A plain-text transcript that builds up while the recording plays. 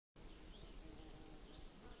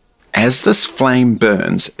As this flame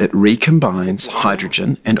burns, it recombines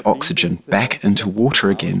hydrogen and oxygen back into water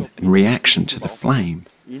again in reaction to the flame.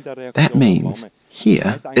 That means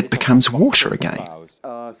here it becomes water again.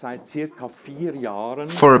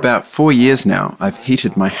 For about 4 years now, I've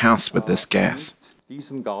heated my house with this gas.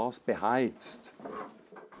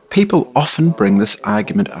 People often bring this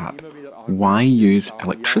argument up. Why use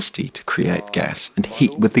electricity to create gas and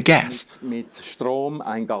heat with the gas?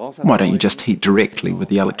 Why don't you just heat directly with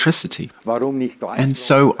the electricity? And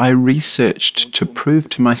so I researched to prove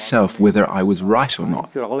to myself whether I was right or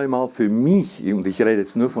not.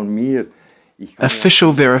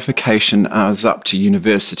 Official verification is up to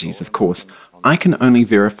universities, of course. I can only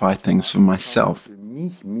verify things for myself.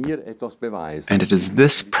 And it is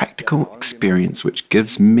this practical experience which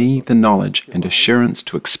gives me the knowledge and assurance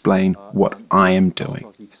to explain what I am doing.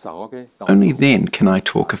 Only then can I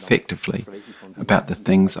talk effectively about the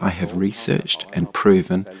things I have researched and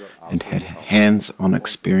proven and had hands-on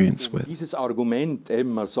experience with.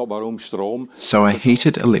 So I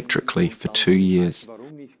heated electrically for 2 years,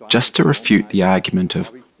 just to refute the argument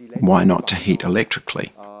of why not to heat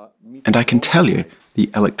electrically. And I can tell you, the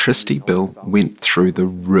electricity bill went through the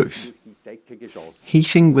roof.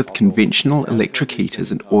 Heating with conventional electric heaters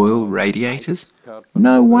and oil radiators?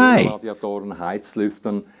 No way!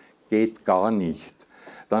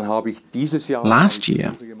 Last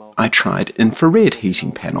year, I tried infrared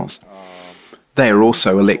heating panels. They are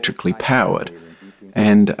also electrically powered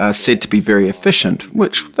and are said to be very efficient,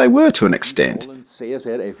 which they were to an extent.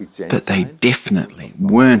 But they definitely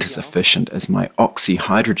weren't as efficient as my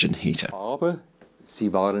Oxyhydrogen heater.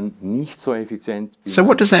 So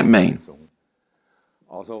what does that mean?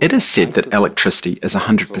 It is said that electricity is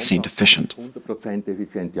 100% efficient.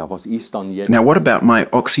 Now what about my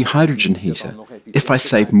Oxyhydrogen heater? If I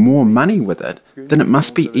save more money with it, then it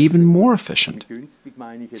must be even more efficient.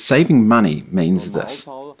 Saving money means this.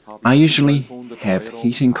 I usually have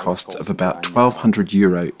heating costs of about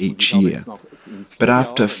 €1,200 each year. But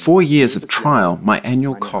after 4 years of trial, my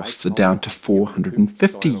annual costs are down to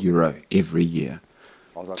 €450 every year.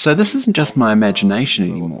 So this isn't just my imagination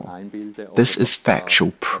anymore. This is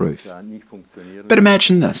factual proof. But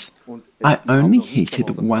imagine this. I only heated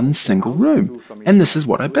one single room, and this is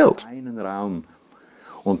what I built.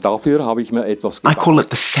 I call it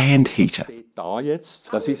the sand heater.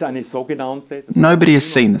 Nobody has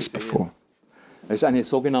seen this before.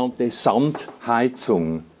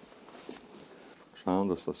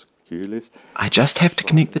 I just have to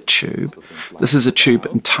connect the tube. This is a tube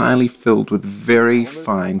entirely filled with very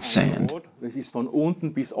fine sand. As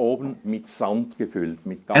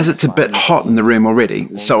it's a bit hot in the room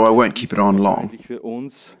already, so I won't keep it on long.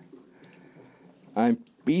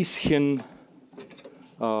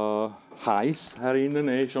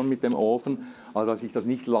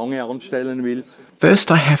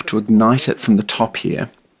 First I have to ignite it from the top here.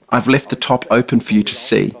 I've left the top open for you to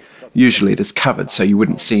see. Usually it is covered so you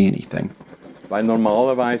wouldn't see anything. Weil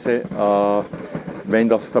normalerweise, wenn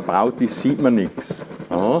das verbaut ist, sieht man nichts.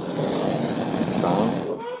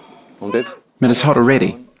 It is hot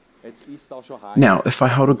already. Now, if I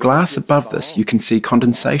hold a glass above this, you can see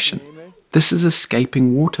condensation. This is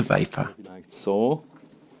escaping water vapor. So.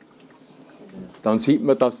 Dann sieht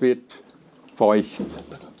man, das wird feucht.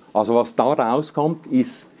 Also was da rauskommt,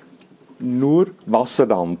 ist nur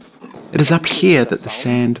Wasserdampf. It is up here that the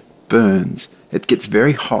sand burns. It gets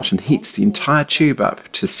very hot and heats the entire tube up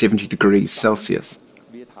to 70 degrees Celsius.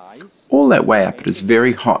 All that way up it is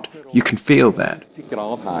very hot. You can feel that.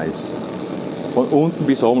 Grad heiß. Von unten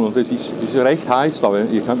bis oben. Und es ist recht heiß, aber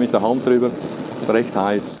ihr könnt mit der Hand drüber. Es ist recht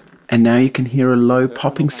heiß. And now you can hear a low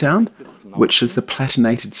popping sound, which is the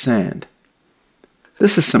platinated sand.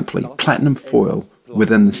 This is simply platinum foil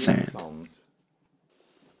within the sand.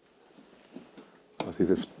 Das ist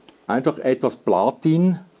es. Einfach etwas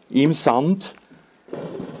Platin im Sand.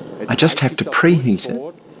 I just have to preheat it,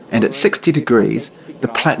 and at 60 degrees, the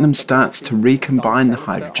platinum starts to recombine the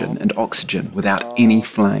hydrogen and oxygen without any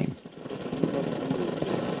flame.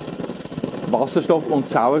 Wasserstoff und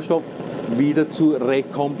Sauerstoff wieder zu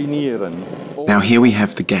rekombinieren. Now here we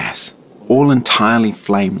have the gas, all entirely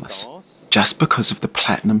flameless, just because of the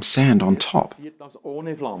platinum sand on top.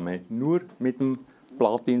 Ohne Flamme, nur mit dem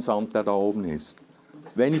Platinsand, der da oben ist.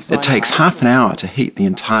 It takes half an hour to heat the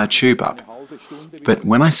entire tube up, but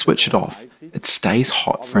when I switch it off, it stays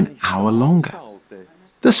hot for an hour longer.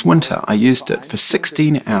 This winter I used it for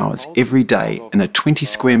 16 hours every day in a 20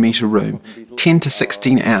 square metre room, 10 to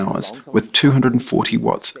 16 hours with 240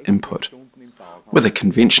 watts input. With a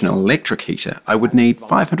conventional electric heater, I would need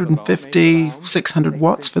 550, 600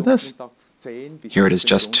 watts for this. Here it is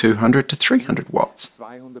just 200 to 300 watts.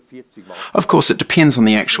 Of course, it depends on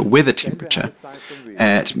the actual weather temperature.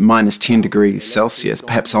 At minus 10 degrees Celsius,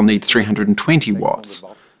 perhaps I'll need 320 watts.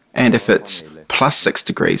 And if it's plus 6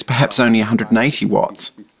 degrees, perhaps only 180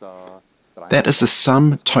 watts. That is the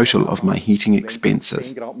sum total of my heating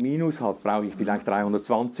expenses.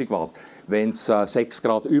 Wenn es 6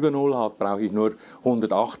 Grad über Null hat, brauche ich nur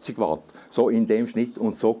 180 Watt. So in dem Schnitt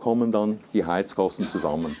und so kommen dann die Heizkosten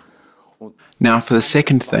zusammen. Now for the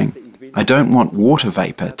second thing, I don't want water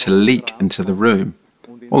vapor to leak into the room.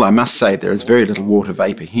 Well, I must say there is very little water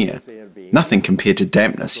vapor here. Nothing compared to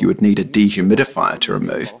dampness you would need a dehumidifier to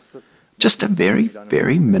remove. Just a very,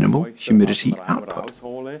 very minimal humidity output.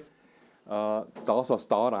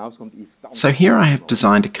 So here I have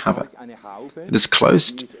designed a cover. It is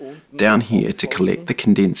closed down here to collect the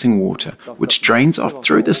condensing water, which drains off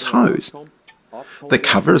through this hose. The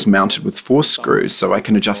cover is mounted with 4 screws, so I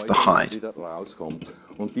can adjust the height.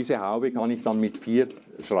 Und diese Haube kann ich dann mit 4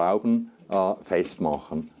 Schrauben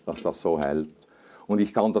festmachen, dass das so hält. Und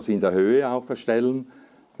ich kann das in der Höhe auch verstellen.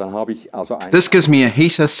 Dann habe ich also This gives me a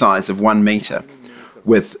heater size of 1 meter,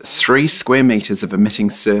 with 3 square meters of emitting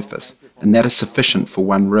surface, and that is sufficient for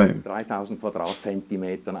one room. 3000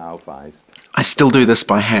 Quadratzentimetern aufweist. I still do this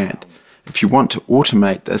by hand. If you want to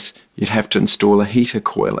automate this, you'd have to install a heater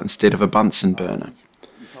coil instead of a Bunsen burner.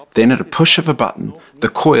 Then at a push of a button, the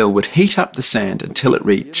coil would heat up the sand until it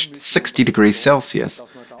reached 60 degrees Celsius,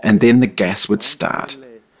 and then the gas would start.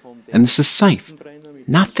 And this is safe.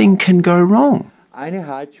 Nothing can go wrong. Eine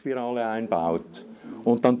Heizspirale einbaut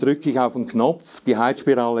und dann drücke ich auf den Knopf, die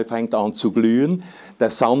Heizspirale fängt an zu glühen,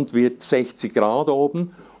 der Sand wird 60 Grad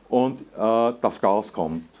oben und das Gas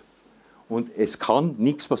kommt. Und es kann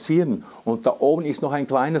nichts passieren. Und da oben ist noch ein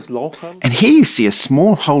kleines Loch. And here you see a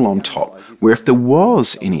small hole on top, where if there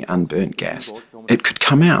was any unburnt gas, it could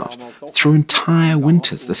come out. Through entire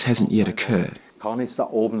winters, this hasn't yet occurred. Kann es da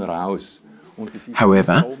oben raus.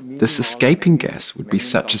 However, this escaping gas would be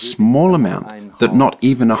such a small amount that not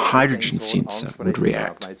even a hydrogen sensor would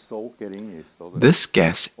react. This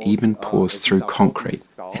gas even pours through concrete.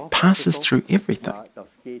 It passes through everything.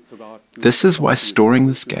 This is why storing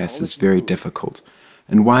this gas is very difficult,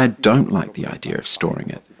 and why I don't like the idea of storing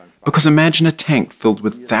it. Because imagine a tank filled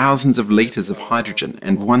with thousands of litres of hydrogen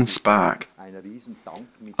and one spark.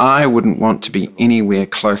 I wouldn't want to be anywhere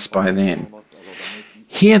close by then.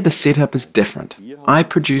 Here the setup is different. I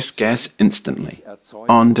produce gas instantly,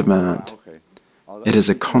 on demand. It is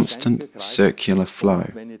a constant circular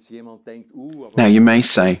flow. Now you may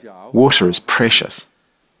say, water is precious.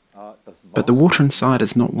 But the water inside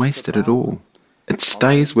is not wasted at all. It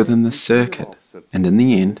stays within the circuit, and in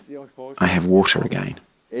the end, I have water again.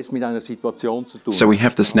 So we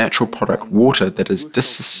have this natural product, water, that is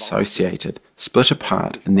disassociated, split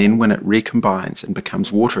apart, and then when it recombines and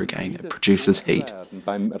becomes water again, it produces heat.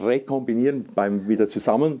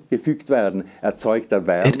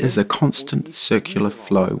 It is a constant circular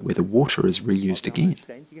flow where the water is reused again.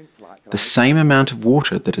 The same amount of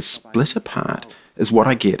water that is split apart is what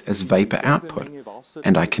I get as vapor output,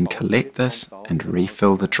 and I can collect this and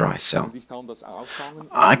refill the dry cell.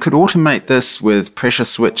 I could automate this with pressure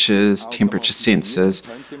switches, temperature sensors,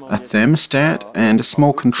 a thermostat, and a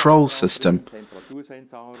small control system.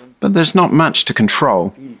 But there's not much to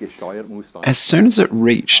control. As soon as it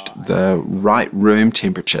reached the right room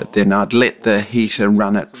temperature, then I'd let the heater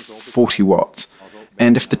run at 40 watts.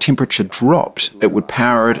 And if the temperature dropped, it would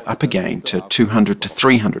power it up again to 200 to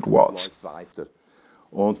 300 watts.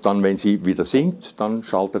 Und dann, wenn sie wieder sinkt, dann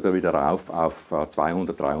schaltet wieder auf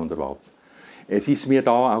 200, 300 Watt. Es ist mir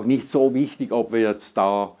da auch nicht so wichtig, ob wir jetzt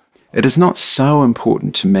da... It is not so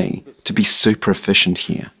important to me to be super efficient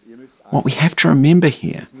here. What we have to remember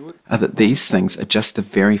here are that these things are just the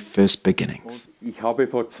very first beginnings. Ich habe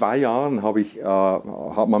vor 2 Jahren,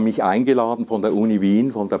 hat man mich eingeladen von der Uni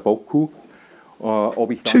Wien, von der BOKU.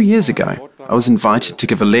 2 years ago, I was invited to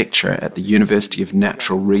give a lecture at the University of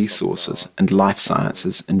Natural Resources and Life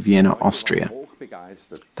Sciences in Vienna, Austria.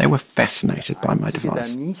 They were fascinated by my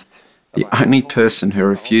device. The only person who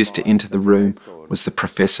refused to enter the room was the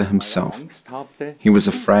professor himself. He was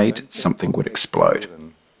afraid something would explode.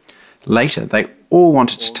 Later, they all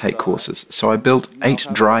wanted to take courses, so I built 8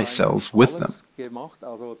 dry cells with them.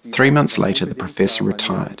 3 months later, the professor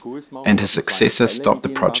retired, and his successor stopped the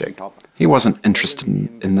project. He wasn't interested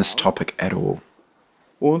in this topic at all.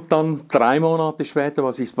 Und dann 3 Monate später,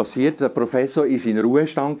 was ist passiert? Der Professor ist in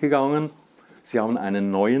Ruhestand gegangen. Sie haben einen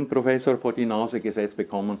neuen Professor vor die Nase gesetzt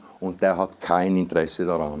bekommen und der hat kein Interesse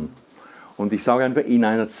daran. Und ich sage einfach, in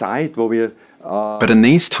einer Zeit, wo wir But in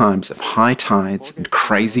these times of high tides and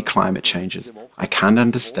crazy climate changes, I can't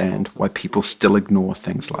understand why people still ignore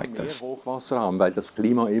things like this. Hochwasser haben, weil das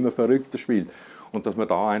Klima immer verrückter spielt. Und dass man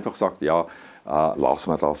da einfach sagt, ja,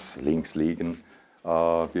 lassen wir das links liegen.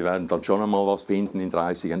 Wir werden dann schon einmal was finden in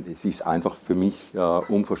 30 Jahren. Es ist einfach für mich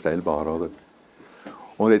unvorstellbar, oder?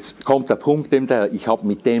 Und jetzt kommt der Punkt, ich habe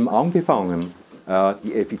mit dem angefangen.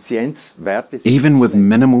 Die Effizienzwerte. Even with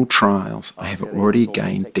minimal trials, I have already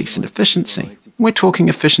gained decent efficiency. We're talking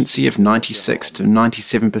efficiency of 96 to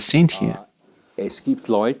 97% here. Es gibt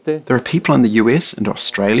Leute, There are people in the US and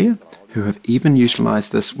Australia who have even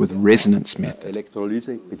utilized this with resonance method.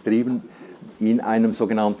 Elektrolyse betrieben in einem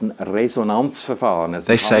sogenannten Resonanzverfahren.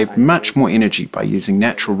 They saved much more energy by using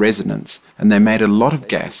natural resonance, and they made a lot of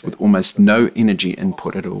gas with almost no energy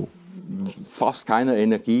input at all. Fast keine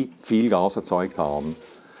Energie, viel Gas erzeugt haben.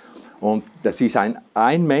 Und das ist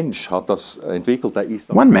ein Mensch hat das entwickelt, der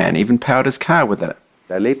ist One man even powered his car with it.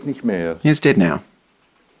 der lebt nicht mehr. He's dead now.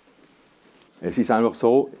 Es ist einfach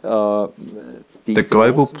so, The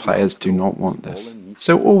global players do not want this.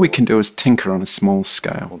 So all we can do is tinker on a small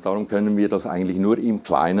scale. und darum können wir das eigentlich nur im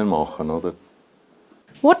Kleinen machen, oder?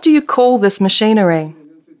 What do you call this machinery?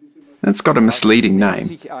 It's got a misleading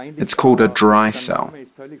name. It's called a dry cell.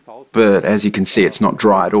 But as you can see, it's not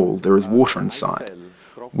dry at all. There is water inside.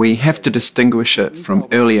 We have to distinguish it from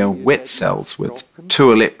earlier wet cells with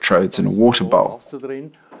 2 electrodes in a water bowl. Wasser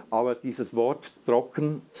drin, aber dieses Wort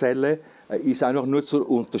Trockenzelle ist einfach nur zur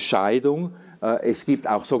Unterscheidung. Es gibt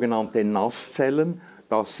auch sogenannte Nasszellen.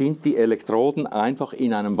 Da sind die Elektroden einfach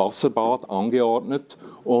in einem Wasserbad angeordnet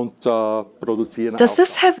und produzieren. Does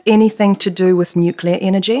this have anything to do with nuclear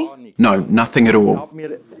energy? No, nothing at all.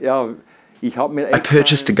 Ich habe mir I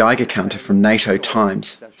purchased a Geiger counter from NATO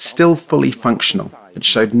Times, still fully functional. It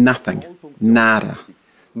showed nothing, nada.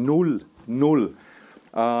 Null.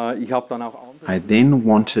 Ich habe dann auch I then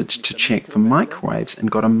wanted to check for microwaves and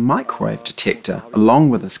got a microwave detector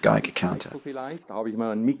along with this Geiger counter. Da habe ich mir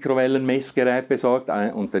ein Mikrowellenmessgerät besorgt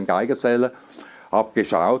und den Geigerzähler. Habe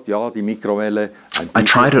geschaut, ja, die Mikrowelle. I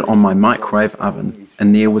tried it on my microwave oven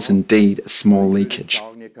and there was indeed a small leakage.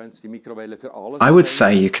 I would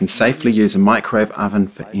say you can safely use a microwave oven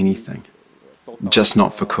for anything, just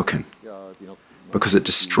not for cooking, because it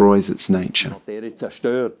destroys its nature.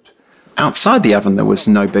 Zerstört. Outside the oven there was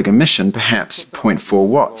no big emission, perhaps 0.4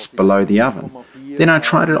 watts below the oven. Then I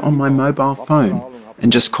tried it on my mobile phone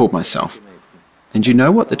and just called myself. And you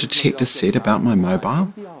know what the detector said about my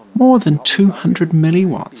mobile? More than 200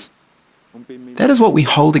 milliwatts. That is what we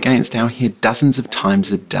hold against our head dozens of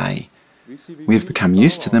times a day. We have become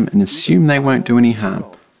used to them and assume they won't do any harm.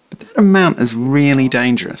 But that amount is really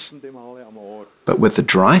dangerous. But with the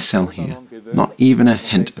dry cell here, not even a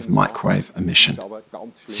hint of microwave emission.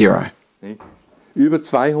 Zero. Über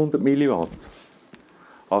 200 Milliwatt.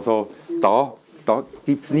 Also da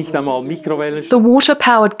gibt es nicht einmal Mikrowellen. The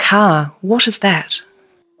water-powered car, what is that?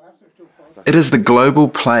 It is the global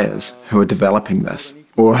players who are developing this,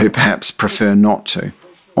 or who perhaps prefer not to.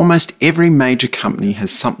 Almost every major company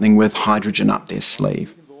has something with hydrogen up their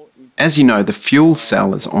sleeve. As you know, the fuel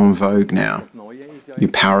cell is en vogue now. You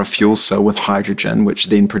power a fuel cell with hydrogen, which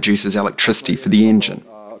then produces electricity for the engine.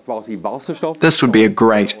 This would be a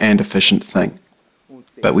great and efficient thing.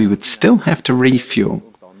 But we would still have to refuel.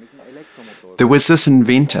 There was this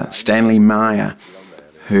inventor, Stanley Meyer,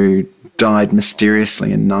 who died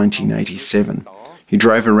mysteriously in 1987. He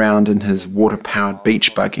drove around in his water-powered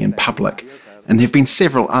beach buggy in public, and there have been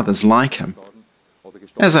several others like him.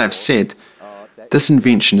 As I've said, this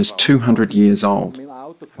invention is 200 years old.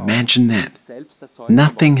 Imagine that.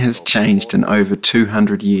 Nothing has changed in over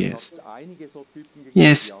 200 years.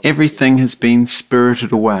 Yes, everything has been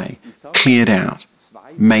spirited away, cleared out,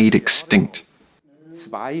 made extinct.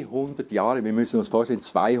 200 Jahre, wir müssen uns vorstellen,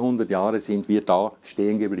 200 Jahre sind wir da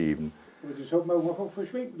stehen geblieben.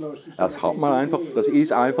 Das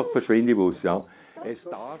ist einfach Verschwindibus, ja.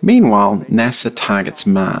 Meanwhile, NASA targets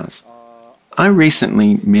Mars. I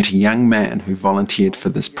recently met a young man who volunteered for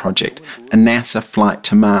this project, a NASA flight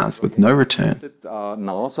to Mars with no return.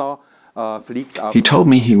 He told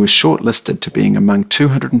me he was shortlisted to being among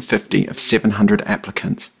 250 of 700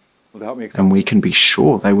 applicants. And we can be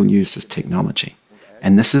sure they will use this technology.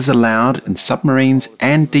 And this is allowed in submarines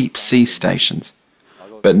and deep sea stations.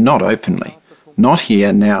 But not openly. Not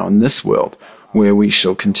here now in this world, where we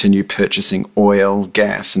shall continue purchasing oil,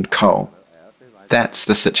 gas and coal. That's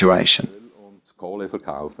the situation.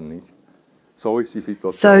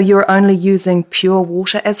 So you're only using pure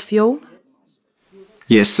water as fuel?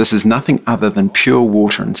 Yes, this is nothing other than pure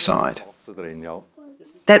water inside.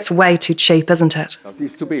 That's way too cheap, isn't it? Das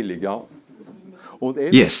ist zu billig, ja.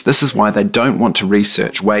 Yes, this is why they don't want to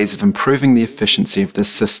research ways of improving the efficiency of this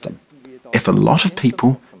system. If a lot of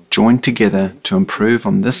people join together to improve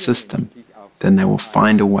on this system, then they will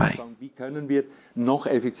find a way.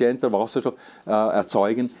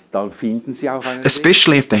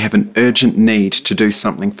 Especially if they have an urgent need to do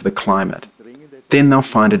something for the climate. Then they'll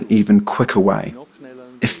find an even quicker way,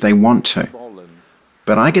 if they want to.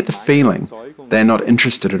 But I get the feeling they're not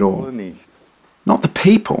interested at all. Not the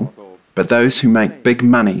people, but those who make big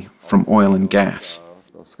money from oil and gas.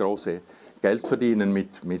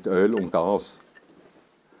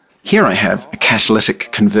 Here I have a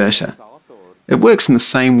catalytic converter. It works in the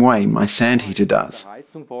same way my sand heater does.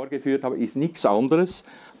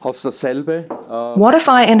 What if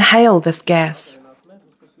I inhale this gas?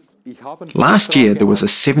 Last year there was a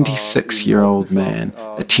 76-year-old man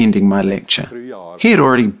attending my lecture. He had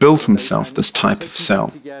already built himself this type of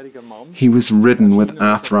cell. He was ridden with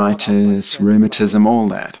arthritis, rheumatism, all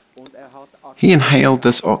that. He inhaled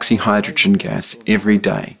this oxyhydrogen gas every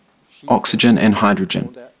day, oxygen and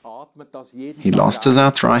hydrogen. He lost his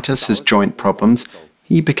arthritis, his joint problems.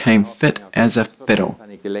 He became fit as a fiddle.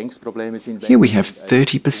 Here we have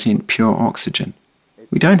 30% pure oxygen.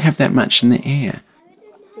 We don't have that much in the air.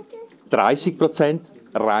 30%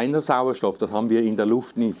 reiner Sauerstoff, das haben wir in der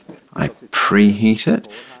Luft nicht. I preheat it,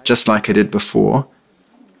 just like I did before.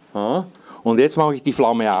 Und jetzt mache ich die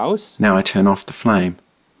Flamme aus. Now I turn off the flame.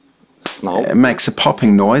 It makes a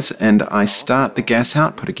popping noise and I start the gas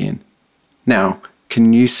output again. Now,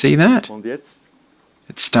 can you see that? Und jetzt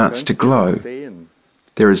It starts to glow.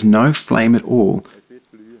 There is no flame at all.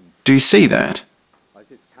 Do you see that?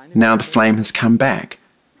 Now the flame has come back.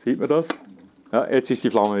 Sieht man das? Ja, jetzt ist die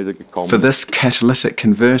Flamme wieder gekommen. For this catalytic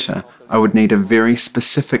converter, I would need a very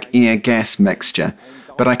specific air-gas mixture,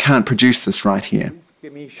 but I can't produce this right here.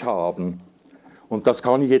 Gemisch haben. Und das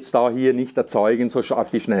kann ich jetzt da hier nicht erzeugen, so auf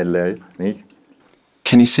die Schnelle. Nicht?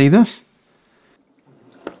 Can you see this?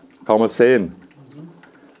 Kann man sehen.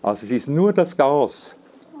 Also es ist nur das Gas.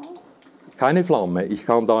 Keine Flamme. Ich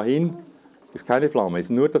kann da hin, es ist keine Flamme. Es ist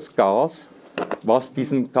nur das Gas, was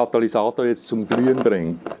diesen Katalysator jetzt zum Glühen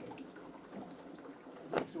bringt.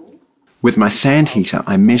 With my sand heater,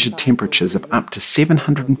 I measured temperatures of up to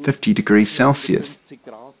 750 degrees Celsius.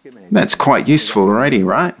 That's quite useful already,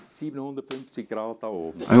 right?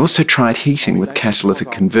 I also tried heating with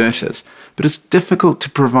catalytic converters, but it's difficult to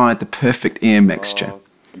provide the perfect air mixture.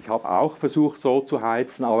 Ich habe auch versucht, so zu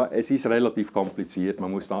heizen, aber es ist relativ kompliziert.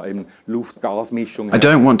 Man muss da eben Luft-Gas-Mischung. I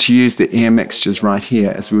don't want to use the air mixtures right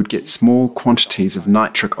here, as we would get small quantities of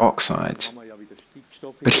nitric oxides.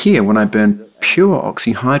 But here, when I burn pure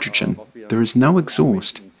oxyhydrogen, there is no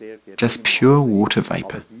exhaust, just pure water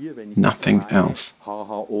vapor, nothing else.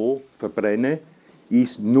 HHO verbrenne,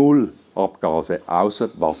 ist null Abgase, außer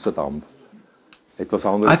Wasserdampf. Etwas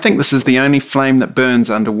anderes. I think this is the only flame that burns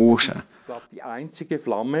underwater. Die einzige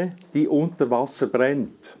Flamme, die unter Wasser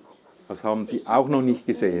brennt. Das haben Sie auch noch nicht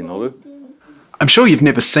gesehen, oder? I'm sure you've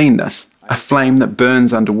never seen this, a flame that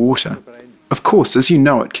burns underwater. Of course, as you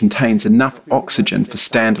know, it contains enough oxygen for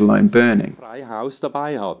standalone burning. Haus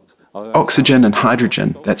dabei hat. Oxygen and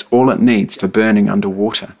hydrogen, that's all it needs for burning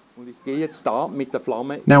underwater. Und ich gehe jetzt da mit der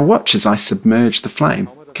Flamme. Now watch as I submerge the flame.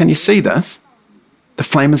 Can you see this? The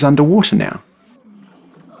flame is underwater now.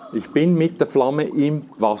 Ich bin mit der Flamme im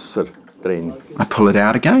Wasser drin. I pull it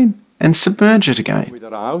out again and submerge it again.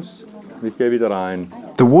 Wieder raus, ich gehe wieder rein.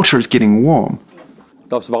 The water is getting warm.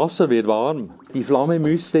 Das Wasser wird warm. Die Flamme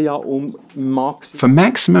müsste ja For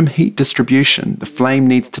maximum heat distribution, the flame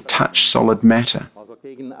needs to touch solid matter. Also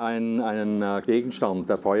gegen einen Gegenstand,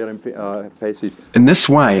 der Feuer im Fest ist. In this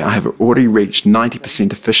way, I have already reached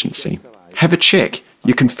 90% efficiency. Have a check.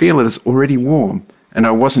 You can feel it is already warm, and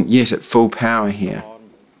I wasn't yet at full power here.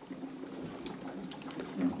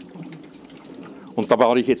 Und da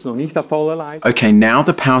war ich jetzt noch nicht auf voller Leistung. Okay, now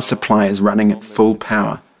the power supply is running at full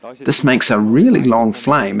power. This makes a really long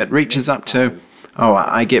flame. It reaches up to, oh,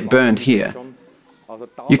 I get burned here.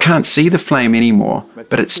 You can't see the flame anymore,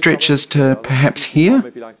 but it stretches to perhaps here?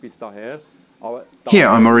 Here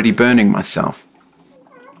I'm already burning myself.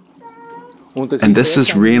 And this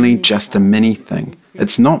is really just a mini thing.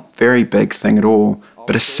 It's not a very big thing at all,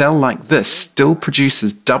 but a cell like this still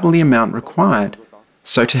produces double the amount required.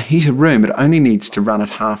 So to heat a room, it only needs to run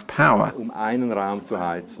at half power. Einen Raum zu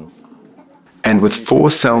heizen. And with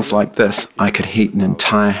 4 cells like this, I could heat an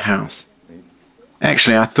entire house.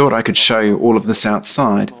 Actually, I thought I could show you all of this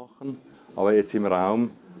outside. Aber jetzt im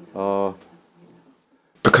Raum,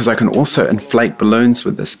 because I can also inflate balloons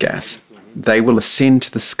with this gas. They will ascend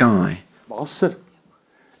to the sky. Wasser.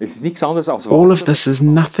 Es ist nichts anderes als Wasser. All of this is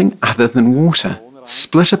nothing other than water,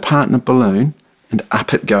 split apart in a balloon, and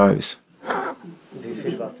up it goes.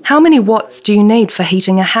 How many watts do you need for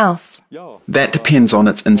heating a house? That depends on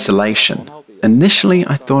its insulation. Initially,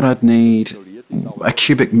 I thought I'd need a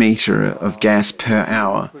cubic metre of gas per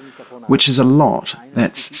hour, which is a lot.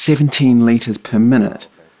 That's 17 litres per minute.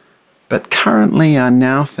 But currently, I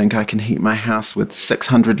now think I can heat my house with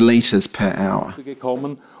 600 litres per hour.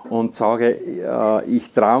 Und sage,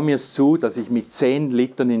 ich traue mir es zu, dass ich mit 10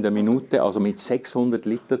 Litern in der Minute, also mit 600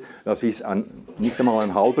 Liter, das ist nicht einmal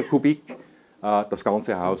ein halber Kubik, das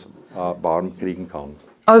ganze Haus warm kriegen kann.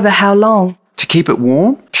 Over how long? To keep it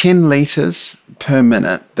warm, 10 litres per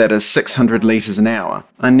minute, that is 600 litres an hour.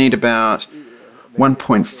 I need about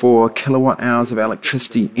 1.4 kilowatt hours of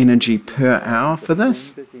electricity energy per hour for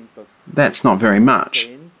this. That's not very much.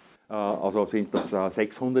 Also sind das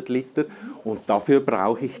 600 Liter und dafür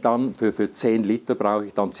brauche ich dann, für 10 Liter brauche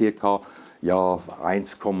ich dann circa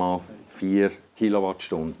 1,4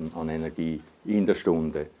 Kilowattstunden an Energie in der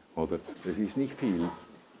Stunde. Oder? Das ist nicht viel.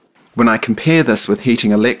 When I compare this with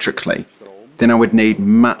heating electrically, then I would need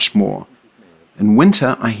much more. In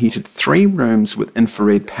winter, I heated 3 rooms with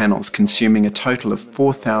infrared panels, consuming a total of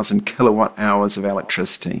 4,000 kilowatt hours of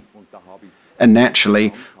electricity. And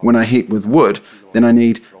naturally, when I heat with wood, then I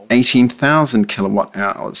need 18,000 kilowatt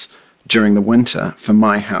hours during the winter for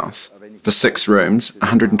my house, for 6 rooms,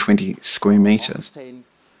 120 square meters.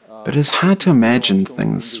 But it's hard to imagine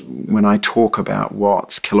things when I talk about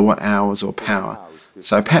watts, kilowatt hours or power,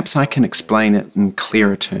 so perhaps I can explain it in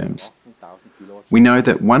clearer terms. We know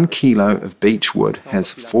that 1 kilo of beech wood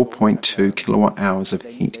has 4.2 kilowatt hours of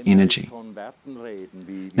heat energy.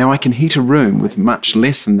 Now I can heat a room with much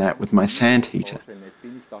less than that with my sand heater.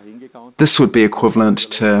 This would be equivalent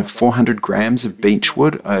to 400 grams of beech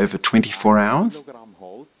wood over 24 hours.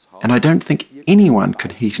 And I don't think anyone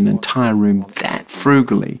could heat an entire room that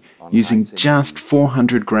frugally using just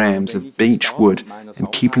 400 grams of beech wood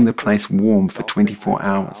and keeping the place warm for 24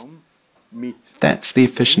 hours. That's the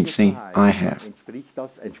efficiency I have.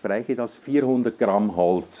 Entspräche das 400 Gramm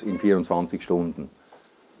Holz in 24 Stunden.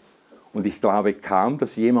 Und ich glaube kaum,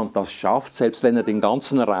 dass jemand das schafft, selbst wenn er den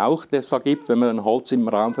ganzen Rauch, den es da gibt, wenn man ein Holz im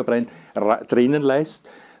Raum verbrennt, drinnen lässt,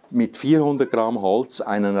 mit 400 Gramm Holz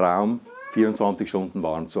einen Raum 24 Stunden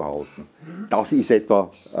warm zu halten. Das ist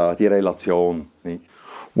etwa die Relation. Nicht?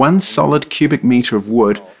 1 solid cubic meter of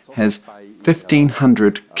wood has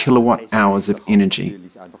 1,500 kilowatt hours of energy.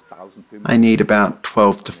 I need about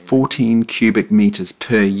 12 to 14 cubic meters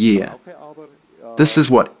per year. This is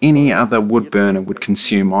what any other wood burner would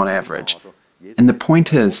consume on average. And the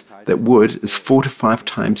point is that wood is 4 to 5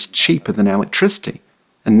 times cheaper than electricity.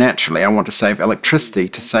 And naturally, I want to save electricity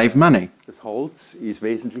to save money.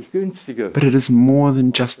 But it is more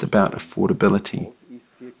than just about affordability.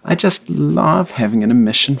 I just love having an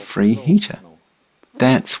emission-free heater.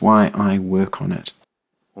 That's why I work on it.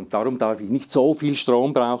 Und darum darf ich nicht so viel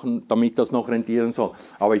Strom brauchen, damit das noch rentieren soll.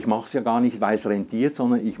 Aber ich mache es ja gar nicht, weil es rentiert,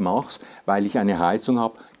 sondern ich mache es, weil ich eine Heizung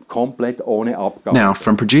habe, komplett ohne Abgas. Now,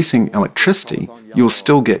 from producing electricity, you'll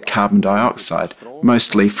still get carbon dioxide,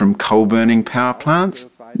 mostly from coal-burning power plants?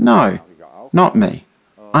 No, not me.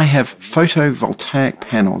 I have photovoltaic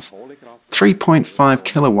panels, 3.5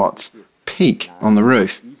 kilowatts peak on the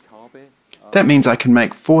roof. That means I can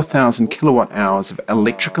make 4,000 kilowatt hours of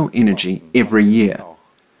electrical energy every year.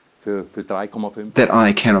 That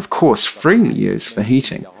I can, of course, freely use for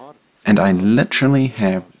heating, and I literally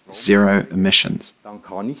have 0 emissions.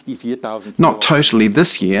 Not totally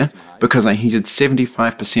this year, because I heated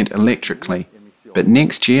 75% electrically, but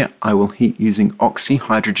next year I will heat using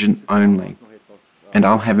oxyhydrogen only, and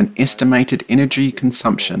I'll have an estimated energy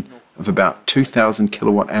consumption of about 2,000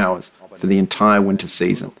 kilowatt hours for the entire winter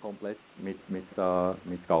season.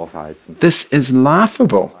 This is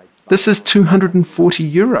laughable. This is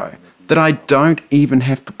 €240 that I don't even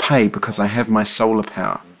have to pay because I have my solar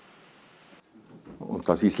power. Und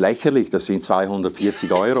das ist lächerlich, das sind 240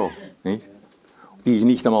 €, nicht? Die ich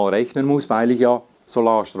nicht einmal rechnen muss, weil ich ja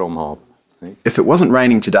Solarstrom habe. If it wasn't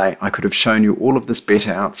raining today, I could have shown you all of this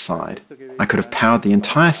better outside. I could have powered the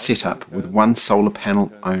entire setup with 1 solar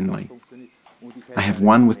panel only. I have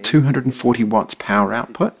one with 240 watts power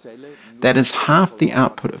output. That is half the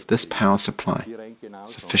output of this power supply.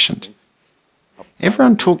 Sufficient.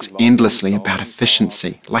 Everyone talks endlessly about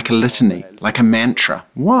efficiency, like a litany, like a mantra.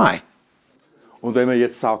 Why? Und wenn man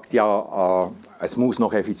jetzt sagt, ja, es muss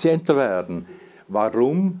noch effizienter werden,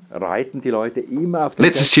 warum reiten die Leute immer auf den...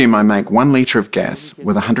 Let's assume I make 1 litre of gas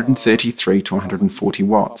with 133 to 140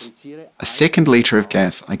 watts. A second litre of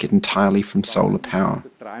gas I get entirely from solar power.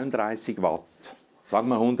 33 Watt. Sagen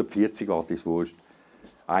wir 140 Watt ist wurscht.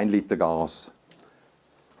 1 Liter Gas.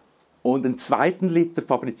 Und einen zweiten Liter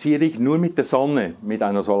fabriziere ich nur mit der Sonne, mit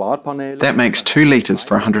einer Solarpanel. That makes 2 litres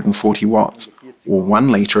for 140 watts, or 1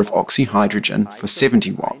 litre of oxyhydrogen for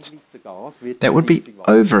 70 watts. That would be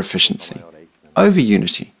over-efficiency,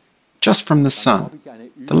 over-unity, just from the sun.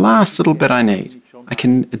 The last little bit I need, I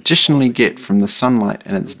can additionally get from the sunlight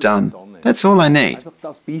and it's done. That's all I need. Einfach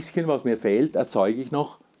das bisschen, was mir fehlt, erzeuge ich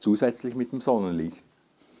noch zusätzlich mit dem Sonnenlicht.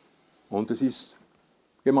 Und es ist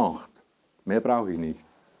gemacht. Mehr brauche ich nicht.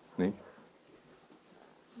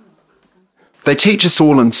 They teach us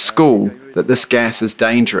all in school that this gas is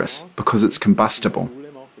dangerous because it's combustible.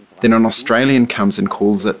 Then an Australian comes and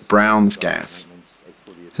calls it Brown's gas.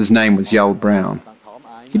 His name was Yell Brown.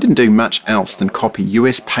 He didn't do much else than copy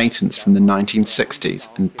US patents from the 1960s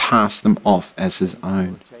and pass them off as his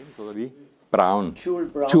own. Brown.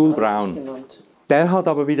 Jules Brown. Der hat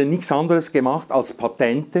aber wieder nichts anderes gemacht als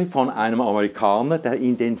Patente von einem Amerikaner, der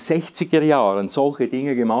in den 60er Jahren solche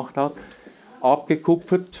Dinge gemacht hat,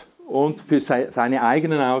 abgekupfert und für seine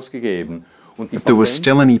eigenen ausgegeben. Und If there were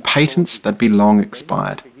still any patents, they'd be long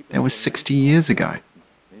expired. That was 60 years ago.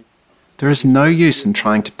 There is no use in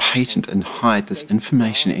trying to patent and hide this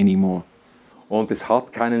information anymore. Und es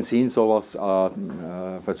hat keinen Sinn, sowas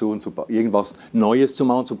versuchen, irgendwas Neues zu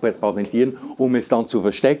machen, zu patentieren, es dann zu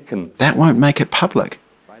verstecken. That won't make it public.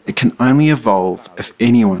 It can only evolve if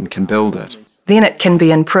anyone can build it. Then it can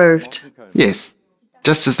be improved. Yes,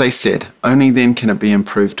 just as they said, only then can it be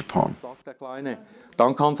improved upon.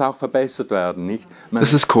 Dann kann es auch verbessert werden, nicht?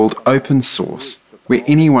 This is called open source, where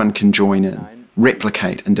anyone can join in,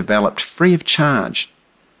 replicate and develop free of charge.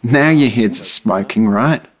 Now your heads are smoking,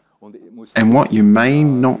 right? And what you may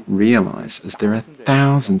not realize is there are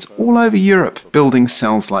thousands all over Europe building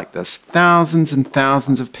cells like this. Thousands and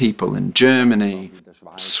thousands of people in Germany,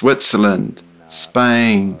 Switzerland,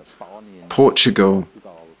 Spain, Portugal,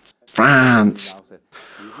 France.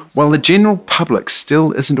 Well, the general public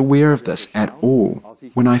still isn't aware of this at all.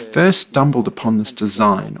 When I first stumbled upon this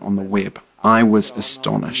design on the web, I was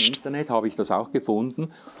astonished. But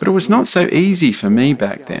it was not so easy for me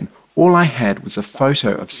back then. All I had was a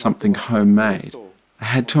photo of something homemade. I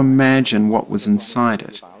had to imagine what was inside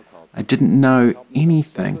it. I didn't know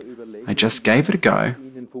anything. I just gave it a go,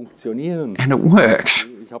 and it worked.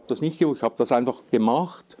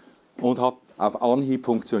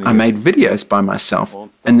 I made videos by myself,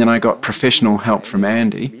 and then I got professional help from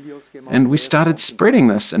Andy, and we started spreading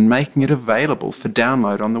this and making it available for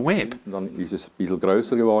download on the web. Dann ist es ein bisschen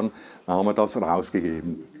größer geworden, dann haben wir das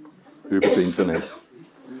rausgegeben übers Internet.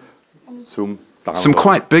 Some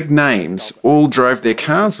quite big names all drove their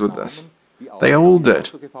cars with this. They all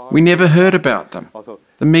did. We never heard about them.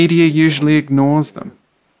 The media usually ignores them.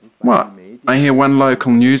 What? I hear one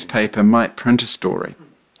local newspaper might print a story.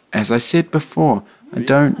 As I said before, I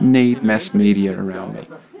don't need mass media around me.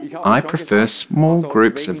 I prefer small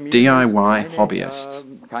groups of DIY hobbyists.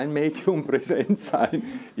 Kein Medium präsent sein.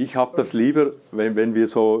 Ich habe das lieber, wenn wir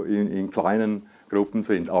so in kleinen Gruppen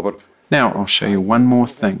sind. Aber now I'll show you one more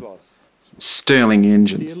thing. Stirling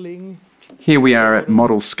engines. Here we are at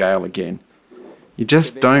model scale again. You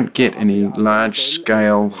just don't get any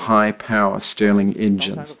large-scale, high-power Stirling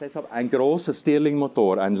engines. Ein großer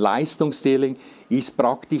Stirling-Motor, ein Leistungsstirling, ist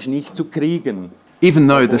praktisch nicht zu kriegen. Even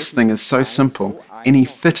though this thing is so simple, any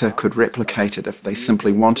fitter could replicate it if they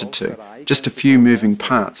simply wanted to. Just a few moving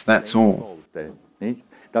parts, that's all.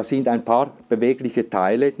 Da sind ein paar bewegliche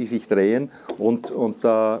Teile, die sich drehen, und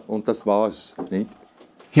das war's. Nicht?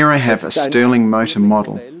 Here I have a Stirling motor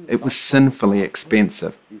model. It was sinfully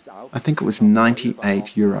expensive. I think it was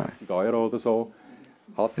 €98.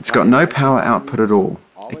 It's got no power output at all.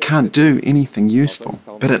 It can't do anything useful,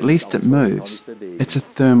 but at least it moves. It's a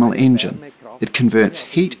thermal engine. It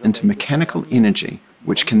converts heat into mechanical energy,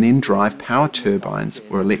 which can then drive power turbines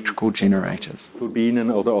or electrical generators. Turbinen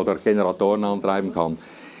oder Generatoren antreiben kann.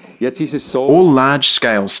 Jetzt ist es so. All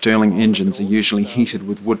large-scale Stirling engines are usually heated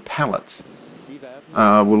with wood pellets.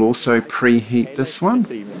 We'll also preheat this one.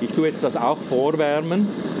 Ich tue jetzt das auch vorwärmen.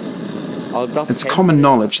 It's common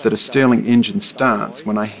knowledge that a Stirling engine starts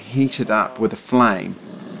when I heat it up with a flame.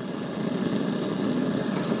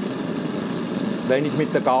 Wenn ich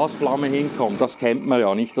mit der Gasflamme hinkomme, das kennt man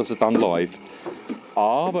ja nicht, dass es dann läuft.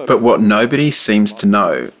 But what nobody seems to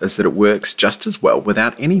know is that it works just as well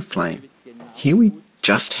without any flame. Here we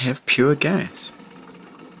just have pure gas.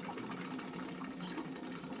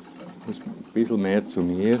 Ein bisschen mehr zu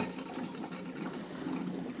mir.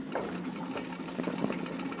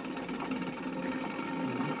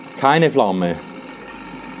 Keine Flamme.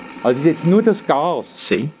 Also es ist jetzt nur das Gas.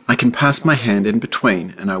 See, I can pass my hand in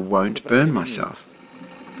between and I won't burn myself.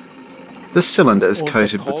 This cylinder is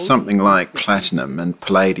coated with something like platinum and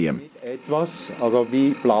palladium. Etwas, also wie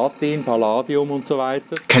Platin, Palladium und so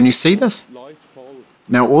weiter. Can you see this?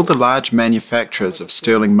 Now, all the large manufacturers of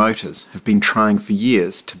Stirling motors have been trying for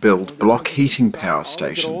years to build block heating power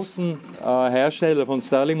stations. Die großen Hersteller von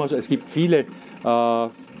Stirling Motoren, es gibt viele,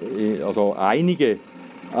 also einige,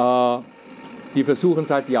 die versuchen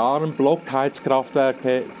seit Jahren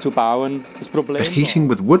Blockheizkraftwerke zu bauen. Das Problem But heating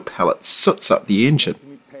with wood pellets soots up the engine.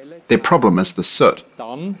 Their problem is the soot.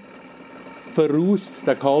 dann verrußt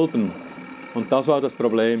der Kolben. Und das war das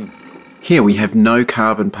Problem. Here we have no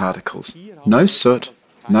carbon particles, no soot,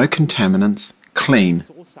 no contaminants, clean,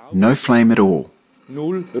 no flame at all.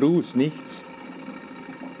 Null Ruß, nichts.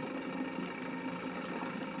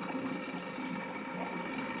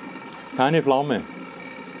 Keine Flamme.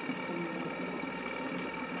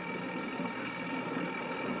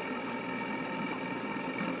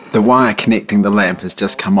 The wire connecting the lamp has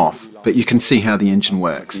just come off, but you can see how the engine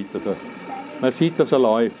works. Man sieht, dass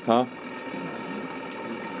läuft. Ha?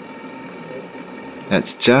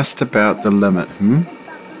 That's just about the limit,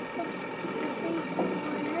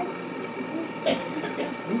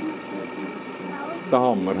 Da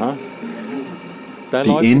haben wir. Ha?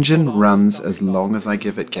 The engine runs as long as I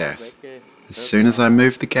give it gas. As soon as I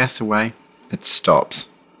move the gas away, it stops.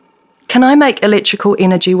 Can I make electrical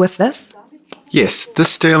energy with this? Yes, this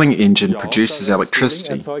Stirling engine produces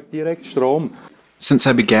electricity. Erzeugt direkt Strom. Since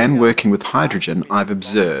I began working with hydrogen, I've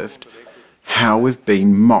observed how we've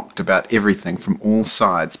been mocked about everything from all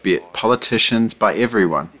sides, be it politicians, by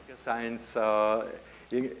everyone.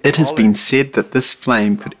 It has been said that this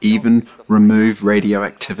flame could even remove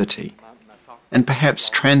radioactivity and perhaps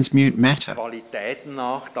transmute matter. Qualitäten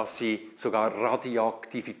nach, dass sie sogar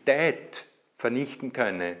Radioaktivität vernichten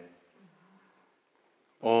könne.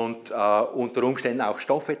 Und unter Umständen auch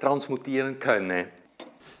Stoffe transmutieren könne.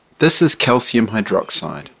 This is calcium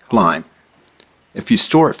hydroxide, lime. If you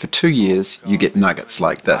store it for 2 years, you get nuggets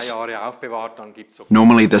like this.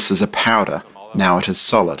 Normally this is a powder, now it is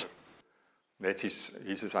solid. Jetzt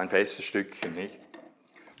ist es ein festes Stückchen, nicht?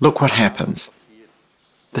 Look what happens.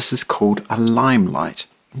 This is called a limelight,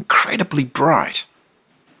 incredibly bright.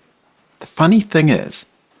 The funny thing is,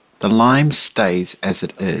 the lime stays as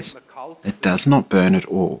it is. It does not burn at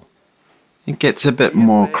all. It gets a bit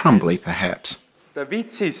more crumbly, perhaps. Der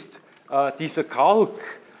Witz ist, dieser Kalk,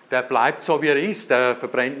 der bleibt so wie er ist, der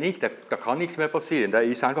verbrennt nicht, da kann nichts mehr passieren, der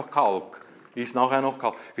ist einfach Kalk. Ist nachher noch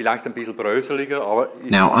Kalk. Vielleicht ein bisschen bröseliger, aber...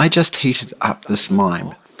 Now, I just heated up this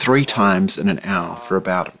lime 3 times in an hour for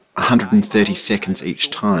about 130 seconds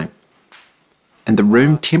each time. And the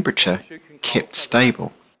room temperature kept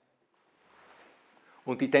stable.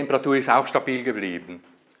 Und die Temperatur ist auch stabil geblieben.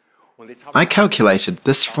 I calculated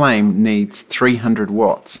this flame needs 300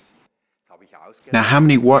 watts. Now, how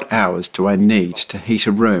many watt hours do I need to heat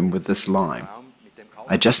a room with this lime?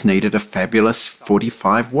 I just needed a fabulous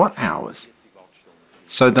 45 watt hours.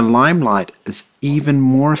 So the limelight is even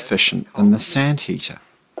more efficient than the sand heater.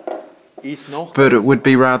 But it would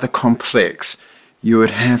be rather complex. You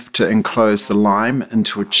would have to enclose the lime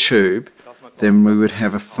into a tube. Then we would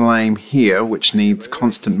have a flame here which needs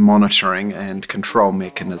constant monitoring and control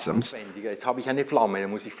mechanisms. Jetzt habe ich eine Flamme, dann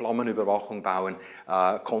muss ich Flammenüberwachung bauen,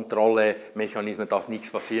 Kontrollmechanismen, dass nichts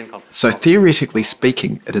passieren kann. So theoretically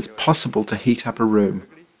speaking, it is possible to heat up a room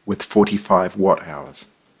with 45 watt hours.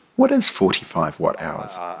 What is 45 watt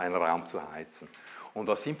hours? Einen Raum zu heizen. Und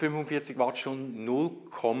was sind 45 Wattstunden? 0,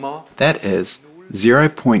 that is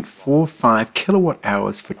 0.45 kilowatt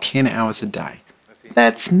hours for 10 hours a day.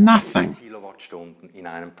 That's nothing. Kilowattstunden in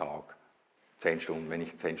einem Tag. 10 Stunden, wenn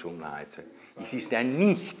ich 10 Stunden heize. Es ist ja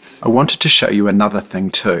nichts. I wanted to show you another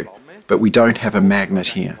thing too, but we don't have a magnet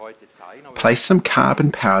here. Place some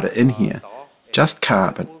carbon powder in here, just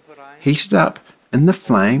carbon. Heat it up in the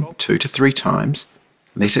flame 2 to 3 times,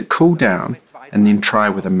 let it cool down, and then try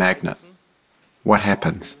with a magnet. What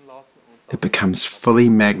happens? It becomes fully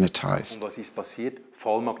magnetized. Und was ist passiert?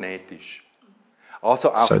 Voll magnetisch.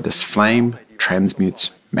 So this flame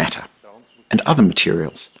transmutes matter and other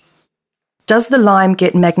materials. Does the lime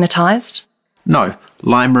get magnetized? No,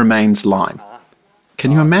 lime remains lime.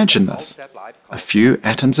 Can you imagine this? A few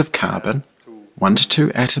atoms of carbon, 1 to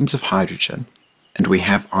 2 atoms of hydrogen, and we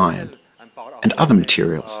have iron and other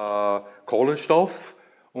materials. Kohlenstoff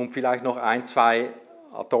und vielleicht noch 1, 2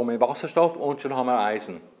 Atome Wasserstoff und schon haben wir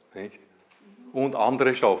Eisen. Nicht? Und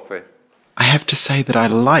andere Stoffe. I have to say that I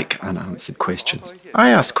like unanswered questions.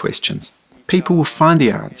 I ask questions. People will find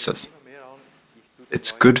the answers.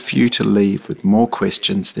 It's good for you to leave with more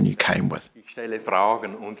questions than you came with. Ich stelle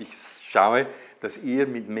Fragen und ich schaue, dass ihr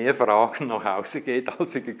mit mehr Fragen nach Hause geht,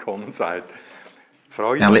 als ihr gekommen seid.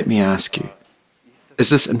 Now let me ask you, is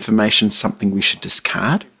this information something we should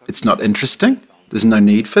discard? It's not interesting? There's no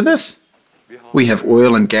need for this? We have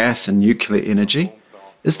oil and gas and nuclear energy.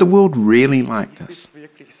 Is the world really like this?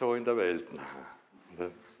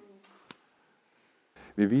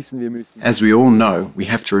 As we all know, we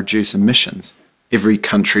have to reduce emissions. Every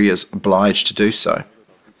country is obliged to do so.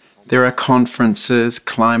 There are conferences,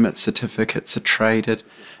 climate certificates are traded.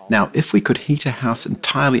 Now, if we could heat a house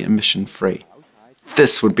entirely emission-free,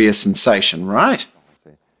 this would be a sensation, right?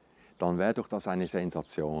 Dann wäre doch das eine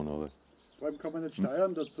Sensation, oder? Vor allem kommen jetzt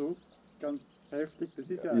Steuern dazu, ganz heftig. Das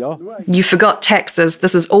ist ja nur ein You forgot taxes.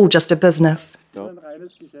 This is all just a business.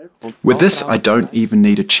 reines Geschäft. With this, I don't even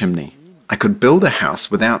need a chimney. I could build a house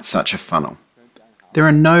without such a funnel. There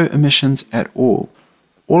are no emissions at all.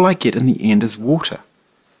 All I get in the end is water.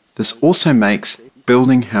 This also makes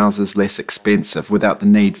building houses less expensive without the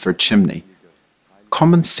need for a chimney.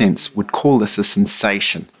 Common sense would call this a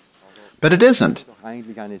sensation, but it isn't.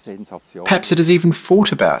 Eigentlich eine Sensation. Perhaps it is even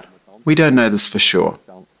thought about. We don't know this for sure.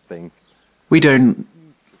 We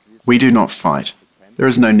do not fight. There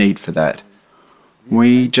is no need for that.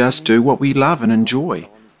 We just do what we love and enjoy.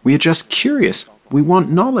 We are just curious. We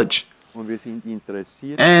want knowledge. Und wir sind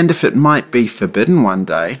interessiert. And if it might be forbidden one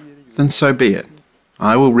day, then so be it.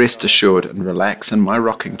 I will rest assured and relax in my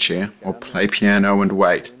rocking chair or play piano and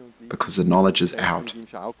wait, because the knowledge is out. Im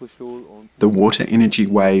Schaukelstuhl und The water energy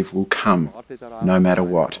wave will come, no matter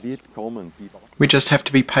what. wird kommen. Die We just have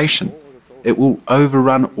to be patient. It will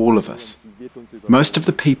overrun all of us. Most of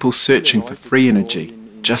the people searching for free energy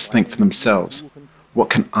just think for themselves. What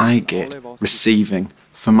can I get? Receiving.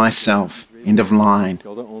 For myself. End of line.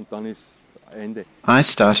 oder? Und dann ist Ende. I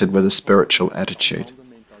started with a spiritual attitude.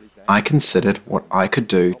 I considered what I could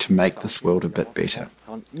do to make this world a bit better.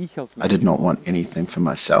 Kann ich als I did not want anything for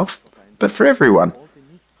myself, but for everyone.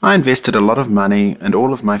 I invested a lot of money and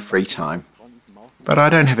all of my free time. But I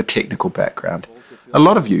don't have a technical background. A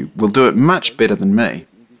lot of you will do it much better than me.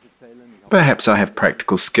 Perhaps I have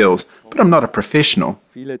practical skills, but I'm not a professional.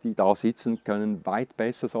 Viele, die da sitzen, können weit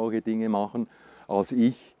besser solche Dinge machen als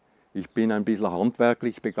ich. Ich bin ein bisschen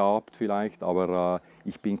handwerklich begabt vielleicht, aber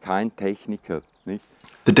ich bin kein Techniker. Nicht?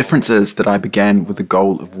 The difference is that I began with the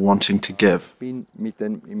goal of wanting to give, Ich bin mit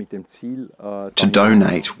dem Ziel, to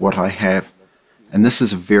donate what I have, and this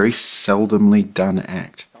is a very seldomly done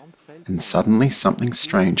act. And suddenly something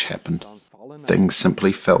strange happened. Things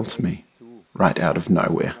simply fell to me, right out of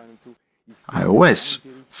nowhere. I always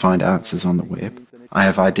find answers on the web. I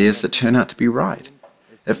have ideas that turn out to be right.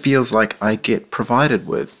 It feels like I get provided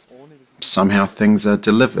with. Somehow things are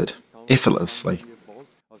delivered, effortlessly.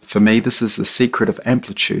 For me, this is the secret of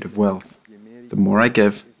amplitude of wealth. The more I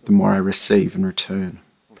give, the more I receive in return.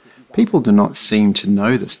 People do not seem to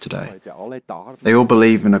know this today. They all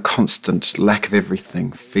believe in a constant lack of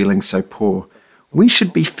everything, feeling so poor. We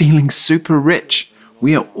should be feeling super rich.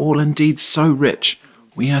 We are all indeed so rich.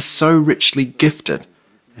 We are so richly gifted.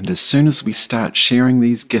 And as soon as we start sharing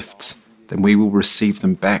these gifts, then we will receive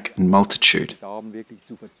them back in multitude.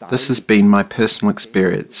 This has been my personal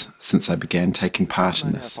experience since I began taking part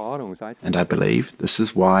in this. And I believe this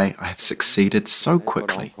is why I have succeeded so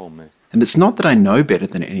quickly. And it's not that I know better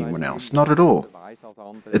than anyone else, not at all.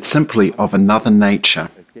 It's simply of another nature,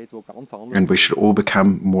 and we should all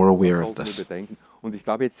become more aware of this.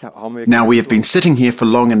 Now we have been sitting here for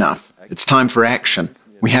long enough. It's time for action.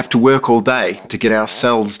 We have to work all day to get our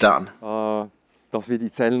cells done. dass wir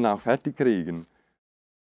die Zellen auch fertig kriegen.